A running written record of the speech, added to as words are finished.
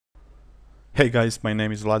Hey guys, my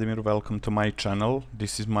name is Vladimir, welcome to my channel.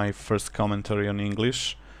 This is my first commentary on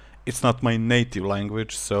English. It's not my native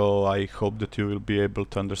language, so I hope that you will be able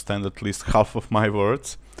to understand at least half of my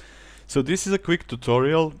words. So this is a quick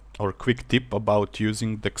tutorial or quick tip about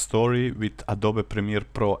using Dxtory with Adobe Premiere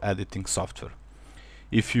Pro editing software.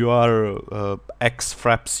 If you are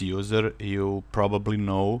ex-Fraps user, you probably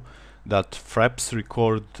know that Fraps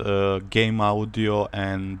record game audio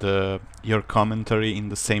and your commentary in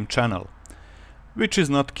the same channel, which is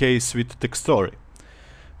not case with Dxtory.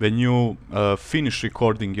 When you finish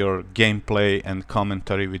recording your gameplay and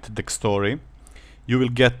commentary with Dxtory, you will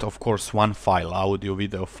get, of course, one file, audio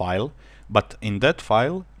video file, but in that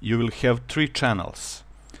file you will have three channels.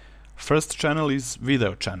 First channel is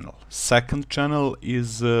video channel, second channel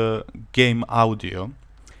is game audio,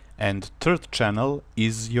 and third channel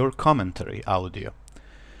is your commentary audio.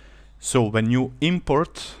 So when you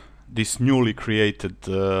import this newly created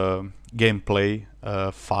gameplay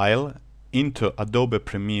file into Adobe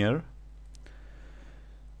Premiere,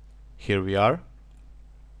 here we are.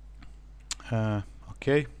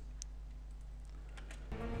 Okay.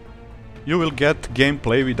 You will get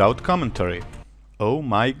gameplay without commentary. Oh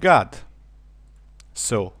my god!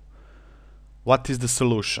 So, what is the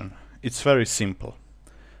solution? It's very simple.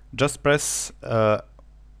 Just press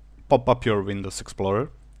pop up your Windows Explorer,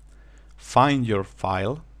 find your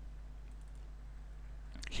file.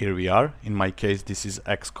 Here we are. In my case, this is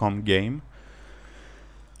XCOM game.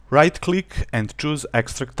 Right click and choose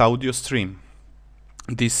extract audio stream.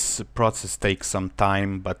 This process takes some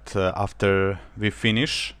time, but after we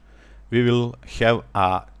finish, we will have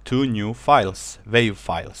two new files, WAV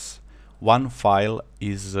files. One file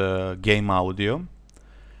is game audio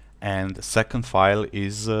and the second file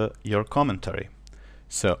is your commentary.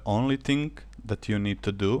 So only thing that you need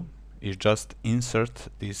to do is just insert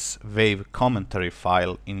this WAV commentary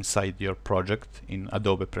file inside your project in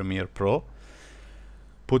Adobe Premiere Pro,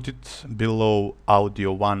 put it below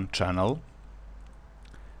Audio 1 channel,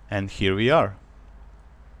 and here we are.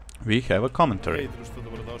 We have a commentary. Hej društvo,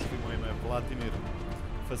 dobrodošli, moje ime je Vladimir,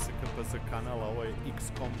 FSKPS kanal, a ovo je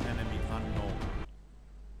XCOM Enemy Unknown.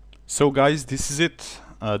 So guys, this is it.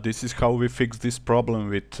 This is how we fix this problem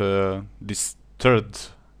with this third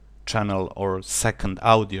channel or second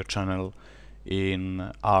audio channel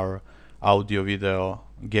in our audio video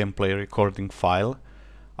gameplay recording file.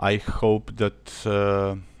 I hope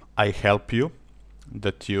that I help you,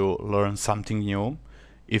 that you learn something new.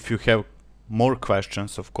 If you have more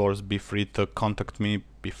questions, of course, be free to contact me,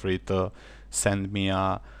 be free to send me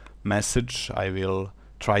a message. I will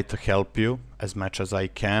try to help you as much as I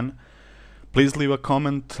can. Please leave a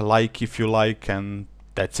comment, like if you like, and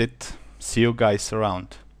that's it. See you guys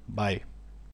around. Bye.